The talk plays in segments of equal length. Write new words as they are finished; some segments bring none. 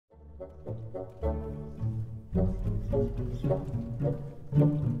Hi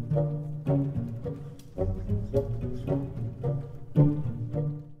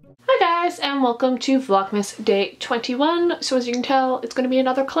guys, and welcome to Vlogmas day 21. So as you can tell, it's going to be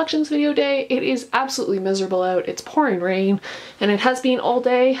another collections video day. It is absolutely miserable out. It's pouring rain, and it has been all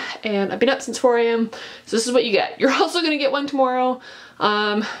day, and I've been up since 4 a.m. So this is what you get. You're also going to get one tomorrow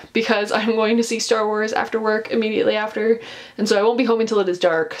because I'm going to see Star Wars after work immediately after, and so I won't be home until it is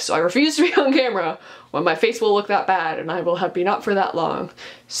dark. So I refuse to be on camera when my face will look that bad and I will have been up for that long.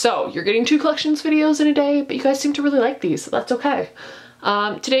 So you're getting 2 collections videos in a day, but you guys seem to really like these, so that's okay.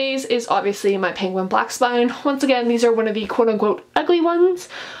 Today's is obviously my Penguin Black Spine. Once again, these are one of the quote-unquote ugly ones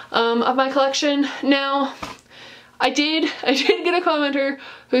of my collection. Now, I did get a commenter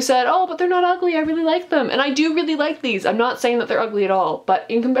who said, oh, but they're not ugly, I really like them. And I do really like these. I'm not saying that they're ugly at all, but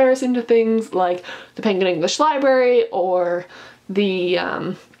in comparison to things like the Penguin English Library or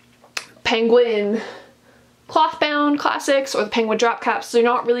the Penguin cloth-bound classics or the Penguin drop caps, they're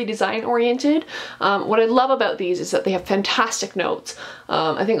not really design oriented. What I love about these is that they have fantastic notes.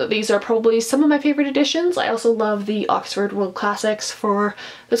 I think that these are probably some of my favorite editions. I also love the Oxford World Classics for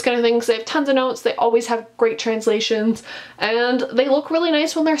this kind of thing because they have tons of notes, they always have great translations, and they look really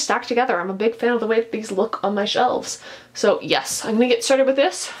nice when they're stacked together. I'm a big fan of the way that these look on my shelves. So yes, I'm gonna get started with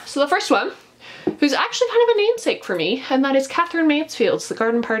this. So the first one, who's actually kind of a namesake for me, and that is Catherine Mansfield's The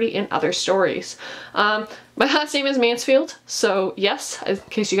Garden Party and Other Stories. My last name is Mansfield, so yes, in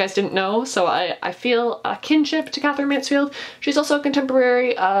case you guys didn't know, so I feel a kinship to Catherine Mansfield. She's also a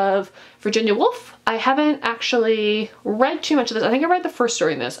contemporary of Virginia Woolf. I haven't actually read too much of this. I think I read the first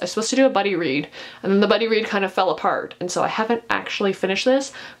story in this. I was supposed to do a buddy read, and then the buddy read kind of fell apart, and so I haven't actually finished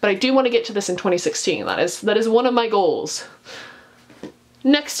this, but I do want to get to this in 2016. That is one of my goals.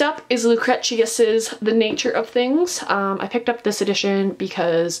 Next up is Lucretius's The Nature of Things. I picked up this edition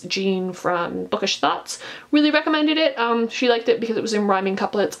because Jean from Bookish Thoughts really recommended it. She liked it because it was in rhyming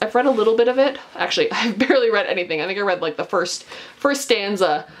couplets. I've read a little bit of it. Actually, I've barely read anything. I think I read like the first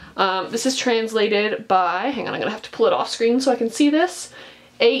stanza. This is translated by, hang on, I'm gonna have to pull it off screen so I can see this,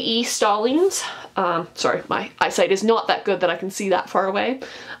 A.E. Stallings. Sorry, my eyesight is not that good that I can see that far away.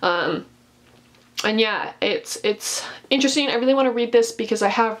 And yeah, it's interesting. I really want to read this because I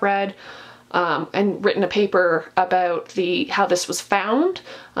have read and written a paper about how this was found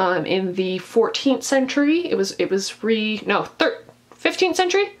in the 14th century. It was 15th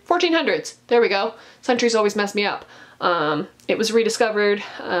century? 1400s. There we go. Centuries always mess me up. It was rediscovered.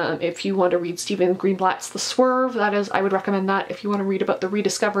 If you want to read Stephen Greenblatt's The Swerve, I would recommend that if you want to read about the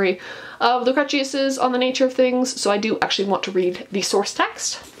rediscovery of Lucretius's On the Nature of Things. So I do actually want to read the source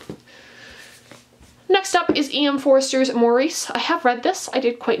text. Next up is E.M. Forster's Maurice. I have read this. I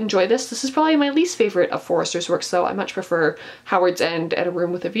did quite enjoy this. This is probably my least favorite of Forster's works though. I much prefer Howard's End and A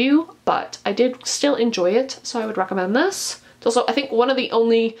Room with a View, but I did still enjoy it, so I would recommend this. It's also, I think, one of the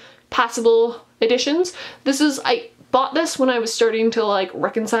only passable editions. I bought this when I was starting to like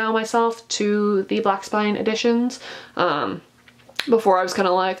reconcile myself to the Black Spine editions. Before I was kind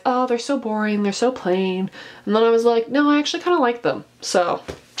of like, oh, they're so boring, they're so plain. And then I was like, no, I actually kind of like them. So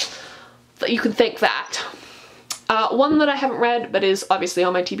you can thank that. One that I haven't read but is obviously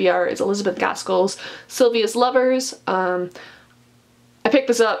on my TBR is Elizabeth Gaskell's Sylvia's Lovers. I picked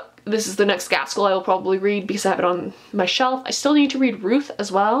this up. This is the next Gaskell I will probably read because I have it on my shelf. I still need to read Ruth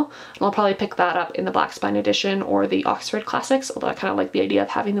as well, and I'll probably pick that up in the Black Spine edition or the Oxford Classics, although I kind of like the idea of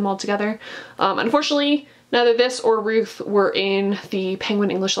having them all together. Unfortunately, neither this or Ruth were in the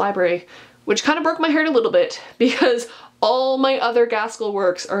Penguin English Library, which kind of broke my heart a little bit because all my other Gaskell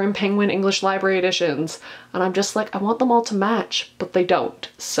works are in Penguin English Library editions, and I'm just like, I want them all to match, but they don't.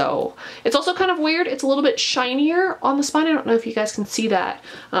 So it's also kind of weird. It's a little bit shinier on the spine. I don't know if you guys can see that,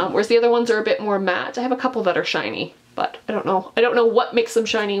 whereas the other ones are a bit more matte. I have a couple that are shiny, but I don't know. I don't know what makes them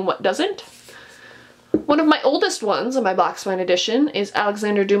shiny and what doesn't. One of my oldest ones in my Black Spine edition is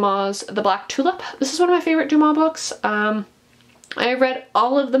Alexander Dumas' The Black Tulip. This is one of my favorite Dumas books. I have read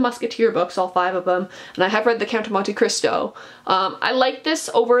all of the Musketeer books, all 5 of them, and I have read the Count of Monte Cristo. I like this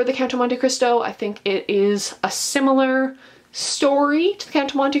over the Count of Monte Cristo. I think it is a similar story to the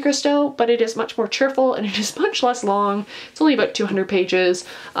Count of Monte Cristo, but it is much more cheerful and it is much less long. It's only about 200 pages.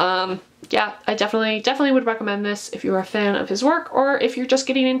 Yeah, I definitely would recommend this if you're a fan of his work or if you're just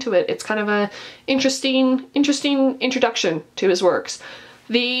getting into it. It's kind of a interesting introduction to his works.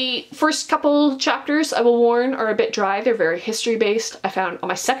 The first couple chapters, I will warn, are a bit dry. They're very history-based. I found on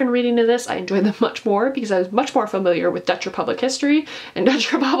my second reading of this, I enjoyed them much more because I was much more familiar with Dutch Republic history and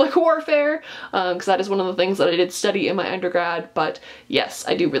Dutch Republic warfare, because that is one of the things that I did study in my undergrad, but yes,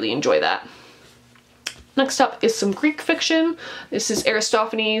 I do really enjoy that. Next up is some Greek fiction. This is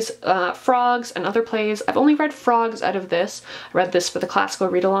Aristophanes' Frogs and Other Plays. I've only read Frogs out of this. I read this for the classical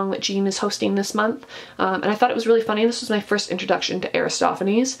read-along that Jean is hosting this month, and I thought it was really funny. This was my first introduction to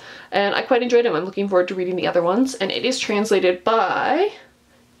Aristophanes, and I quite enjoyed him. I'm looking forward to reading the other ones, and it is translated by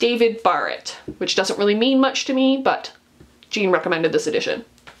David Barrett, which doesn't really mean much to me, but Jean recommended this edition.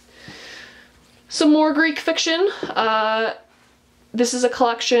 Some more Greek fiction. This is a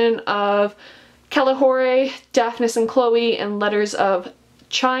collection of Kalahore, Daphnis and Chloe, and Letters of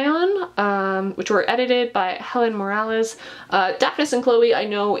Chion, which were edited by Helen Morales. Daphnis and Chloe I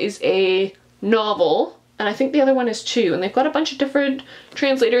know is a novel, and I think the other one is too, and they've got a bunch of different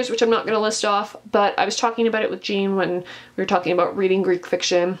translators, which I'm not going to list off, but I was talking about it with Jean when we were talking about reading Greek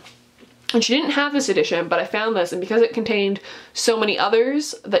fiction. And she didn't have this edition, but I found this, and because it contained so many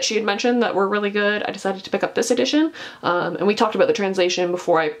others that she had mentioned that were really good, I decided to pick up this edition. And we talked about the translation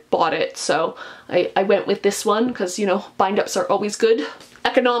before I bought it, so I went with this one because, you know, bind-ups are always good.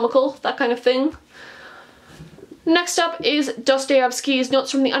 Economical, that kind of thing. Next up is Dostoevsky's Notes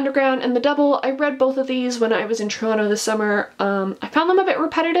from the Underground and The Double. I read both of these when I was in Toronto this summer. I found them a bit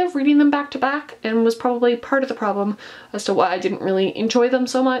repetitive reading them back to back, and was probably part of the problem as to why I didn't really enjoy them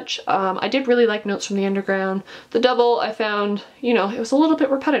so much. I did really like Notes from the Underground. The Double I found, you know, it was a little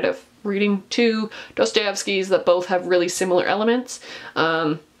bit repetitive reading two Dostoevskys that both have really similar elements.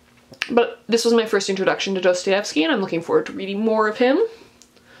 But this was my first introduction to Dostoevsky, and I'm looking forward to reading more of him.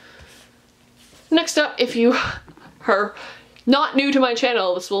 Next up, if you are not new to my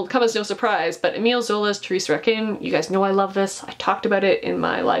channel, this will come as no surprise, but Emile Zola's Therese Raquin. You guys know I love this. I talked about it in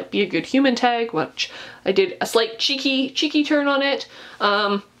my like Be a Good Human tag, which I did a slight cheeky turn on it.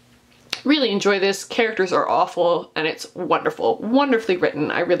 Really enjoy this. Characters are awful and it's wonderful. Wonderfully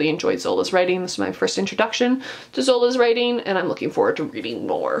written. I really enjoyed Zola's writing. This is my first introduction to Zola's writing, and I'm looking forward to reading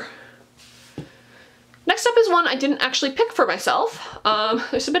more. Next up is one I didn't actually pick for myself.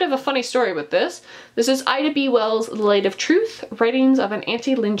 There's a bit of a funny story with this. This is Ida B. Wells' The Light of Truth, Writings of an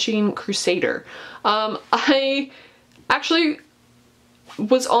Anti-Lynching Crusader. I actually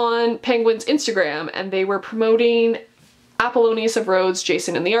was on Penguin's Instagram and they were promoting Apollonius of Rhodes,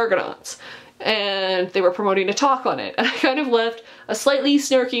 Jason and the Argonauts. And they were promoting a talk on it. And I kind of left a slightly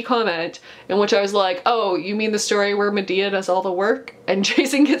snarky comment in which I was like, oh, you mean the story where Medea does all the work and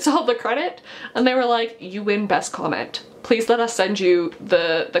Jason gets all the credit? And they were like, you win best comment. Please let us send you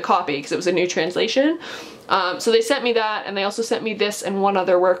the copy, because it was a new translation. So they sent me that, and they also sent me this and one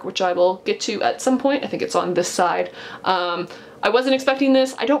other work, which I will get to at some point. I think it's on this side. I wasn't expecting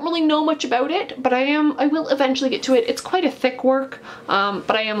this. I don't really know much about it, but I will eventually get to it. It's quite a thick work,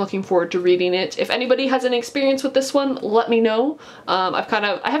 but I am looking forward to reading it. If anybody has any experience with this one, let me know. I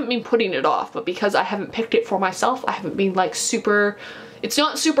haven't been putting it off, but because I haven't picked it for myself, I haven't been like it's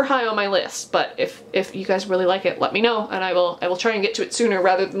not super high on my list, but if you guys really like it, let me know, and I will try and get to it sooner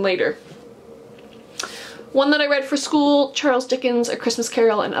rather than later. One that I read for school, Charles Dickens' A Christmas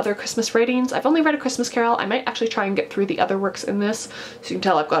Carol and Other Christmas Writings. I've only read A Christmas Carol. I might actually try and get through the other works in this. So you can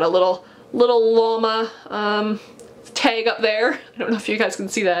tell I've got a little llama tag up there. I don't know if you guys can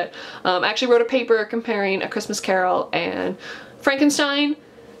see that. I actually wrote a paper comparing A Christmas Carol and Frankenstein,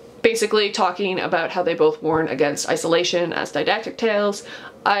 basically talking about how they both warn against isolation as didactic tales.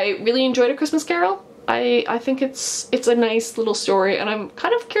 I really enjoyed A Christmas Carol. I think it's a nice little story, and I'm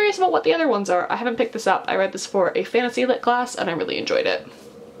kind of curious about what the other ones are. I haven't picked this up. I read this for a fantasy lit class and I really enjoyed it.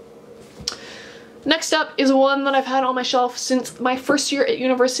 Next up is one that I've had on my shelf since my first year at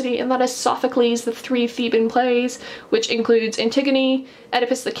university, and that is Sophocles' The Three Theban Plays, which includes Antigone,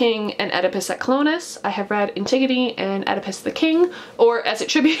 Oedipus the King, and Oedipus at Colonus. I have read Antigone and Oedipus the King, or as it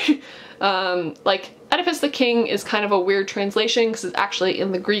should be, like, Oedipus the King is kind of a weird translation because it's actually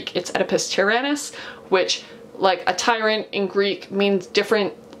in the Greek it's Oedipus Tyrannus, which, like, a tyrant in Greek means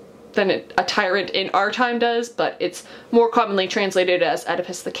different than a tyrant in our time does, but it's more commonly translated as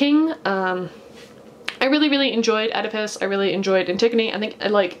Oedipus the King. I really enjoyed Oedipus. I really enjoyed Antigone. I think I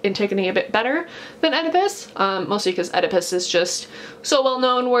like Antigone a bit better than Oedipus, mostly because Oedipus is just so well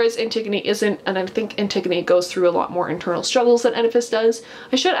known, whereas Antigone isn't, and I think Antigone goes through a lot more internal struggles than Oedipus does.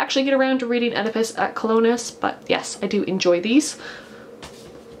 I should actually get around to reading Oedipus at Colonus, but yes, I do enjoy these.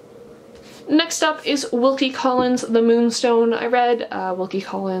 Next up is Wilkie Collins' The Moonstone. I read Wilkie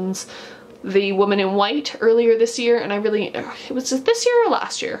Collins' The Woman in White earlier this year, and it was this year or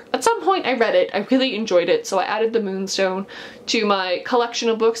last year? At some point I read it, I really enjoyed it, so I added The Moonstone to my collection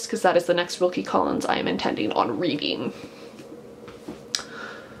of books because that is the next Wilkie Collins I am intending on reading.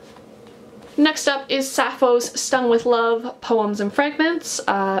 Next up is Sappho's Stung with Love, Poems and Fragments.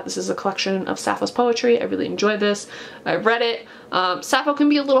 This is a collection of Sappho's poetry. I really enjoy this. I read it. Sappho can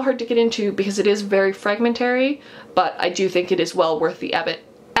be a little hard to get into because it is very fragmentary, but I do think it is well worth the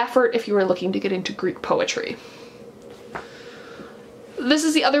effort if you are looking to get into Greek poetry. This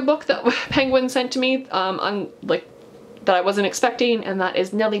is the other book that Penguin sent to me that I wasn't expecting, and that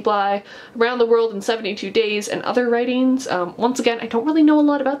is Nellie Bly, Around the World in 72 Days and Other Writings. Once again, I don't really know a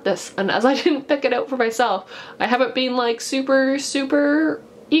lot about this, and as I didn't pick it out for myself, I haven't been like super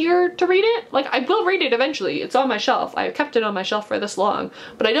eager to read it. Like, I will read it eventually. It's on my shelf. I've kept it on my shelf for this long,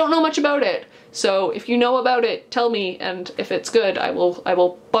 but I don't know much about it. So if you know about it, tell me, and if it's good, I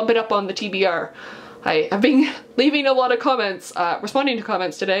will bump it up on the TBR. I have been leaving a lot of comments, responding to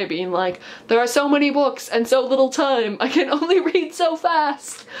comments today being like, there are so many books and so little time, I can only read so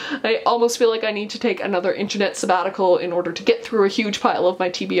fast. I almost feel like I need to take another internet sabbatical in order to get through a huge pile of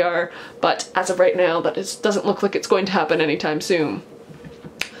my TBR, but as of right now that doesn't look like it's going to happen anytime soon.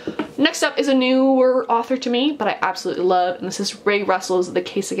 Next up is a newer author to me, but I absolutely love, and this is Ray Russell's The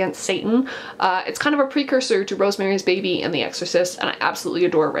Case Against Satan. It's kind of a precursor to Rosemary's Baby and The Exorcist, and I absolutely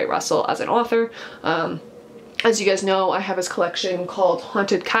adore Ray Russell as an author. As you guys know, I have his collection called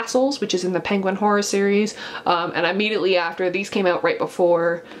Haunted Castles, which is in the Penguin Horror series, and immediately after, these came out right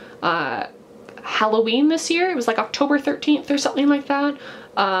before Halloween this year. It was like October 13th or something like that.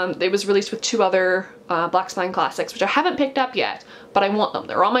 It was released with 2 other Black Spine classics, which I haven't picked up yet, but I want them.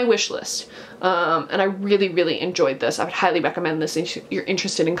 They're on my wish list. And I really enjoyed this. I would highly recommend this if you're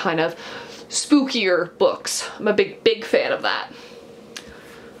interested in kind of spookier books. I'm a big fan of that.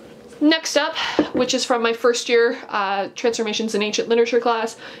 Next up, which is from my first year Transformations in Ancient Literature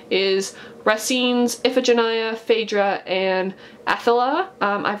class, is Racine's Iphigenia, Phaedra, and Athila.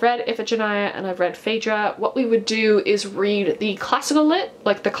 I've read Iphigenia and I've read Phaedra. What we would do is read the classical lit,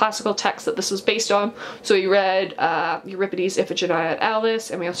 like the classical text that this was based on. So we read Euripides' Iphigenia et Alice,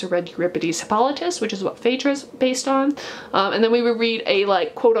 and we also read Euripides' Hippolytus, which is what Phaedra's based on. And then we would read a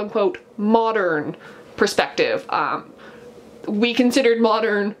like quote-unquote modern perspective. We considered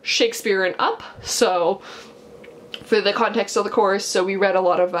modern Shakespeare and up, so for the context of the course, so we read a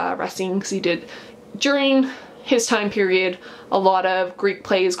lot of Racine, because he did, during his time period, a lot of Greek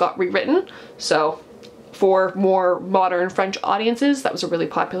plays got rewritten, so for more modern French audiences, that was a really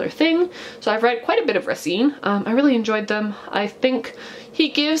popular thing. So I've read quite a bit of Racine. I really enjoyed them. I think he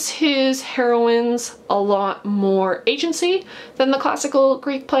gives his heroines a lot more agency than the classical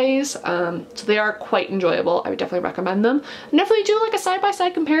Greek plays, so they are quite enjoyable. I would definitely recommend them. And definitely do like a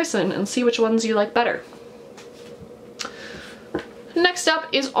side-by-side comparison and see which ones you like better. Next up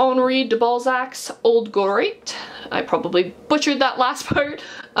is Henri de Balzac's Old Gorite. I probably butchered that last part.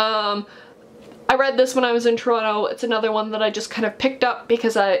 I read this when I was in Toronto. It's another one that I just kind of picked up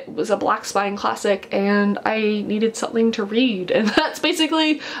because it was a Black Spine classic and I needed something to read. And that's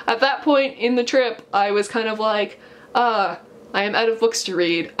basically, at that point in the trip, I was kind of like, I am out of books to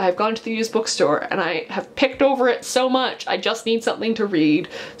read. I've gone to the used bookstore and I have picked over it so much. I just need something to read.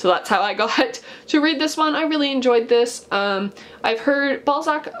 So that's how I got to read this one. I really enjoyed this. I've heard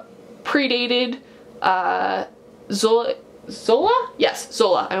Balzac predated Zola? Yes,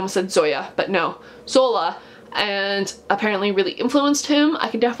 Zola. I almost said Zoya, but no. Zola, and apparently really influenced him. I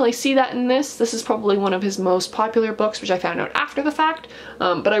can definitely see that in this. This is probably one of his most popular books, which I found out after the fact,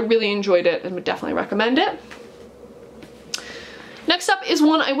 but I really enjoyed it and would definitely recommend it. Next up is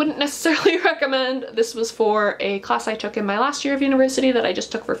one I wouldn't necessarily recommend. This was for a class I took in my last year of university that I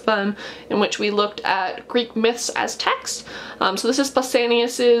just took for fun, in which we looked at Greek myths as text. So this is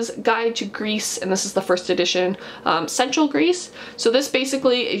Pausanias's Guide to Greece, and this is the first edition, Central Greece. So this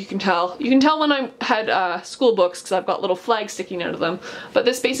basically, you can tell when I had school books because I've got little flags sticking out of them, but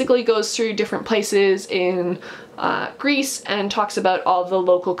this basically goes through different places in Greece and talks about all the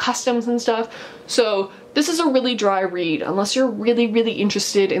local customs and stuff. So this is a really dry read. Unless you're really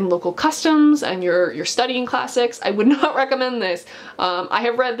interested in local customs and you're studying classics, I would not recommend this. I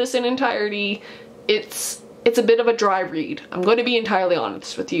have read this in entirety. It's a bit of a dry read. I'm going to be entirely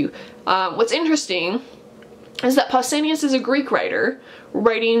honest with you. What's interesting is that Pausanias is a Greek writer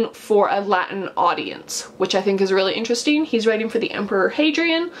writing for a Latin audience, which I think is really interesting. He's writing for the Emperor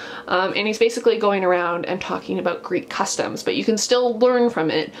Hadrian, and he's basically going around and talking about Greek customs, but you can still learn from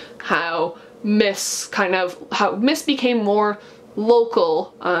it how myths became more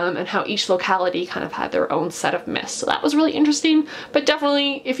local, and how each locality kind of had their own set of myths. So that was really interesting, but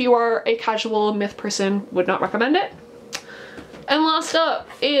definitely if you are a casual myth person, would not recommend it. And last up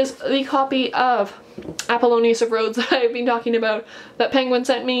is the copy of Apollonius of Rhodes that I've been talking about that Penguin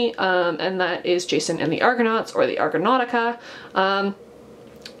sent me, and that is Jason and the Argonauts, or the Argonautica.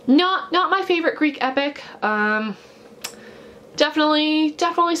 Not my favorite Greek epic.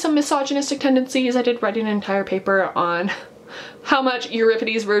 Definitely some misogynistic tendencies. I did write an entire paper on how much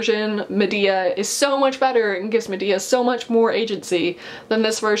Euripides' version Medea is so much better and gives Medea so much more agency than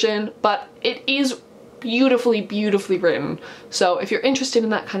this version, but it is beautifully written. So if you're interested in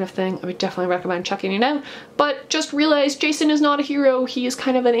that kind of thing, I would definitely recommend checking it out. But just realize Jason is not a hero. He is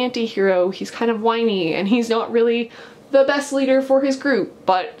kind of an anti-hero. He's kind of whiny and he's not really the best leader for his group,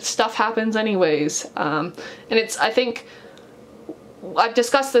 but stuff happens anyways. And I think I've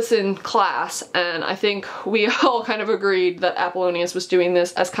discussed this in class, and I think we all kind of agreed that Apollonius was doing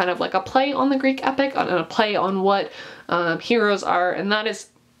this as kind of like a play on the Greek epic and a play on what heroes are, and that is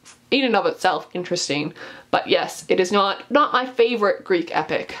in and of itself interesting. But yes, it is not my favorite Greek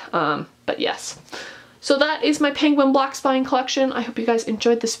epic, but yes. So that is my Penguin Black Spine collection. I hope you guys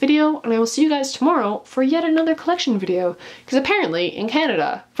enjoyed this video, and I will see you guys tomorrow for yet another collection video. Because apparently, in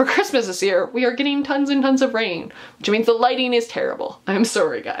Canada, for Christmas this year, we are getting tons and tons of rain, which means the lighting is terrible. I'm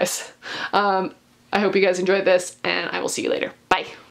sorry, guys. I hope you guys enjoyed this, and I will see you later. Bye!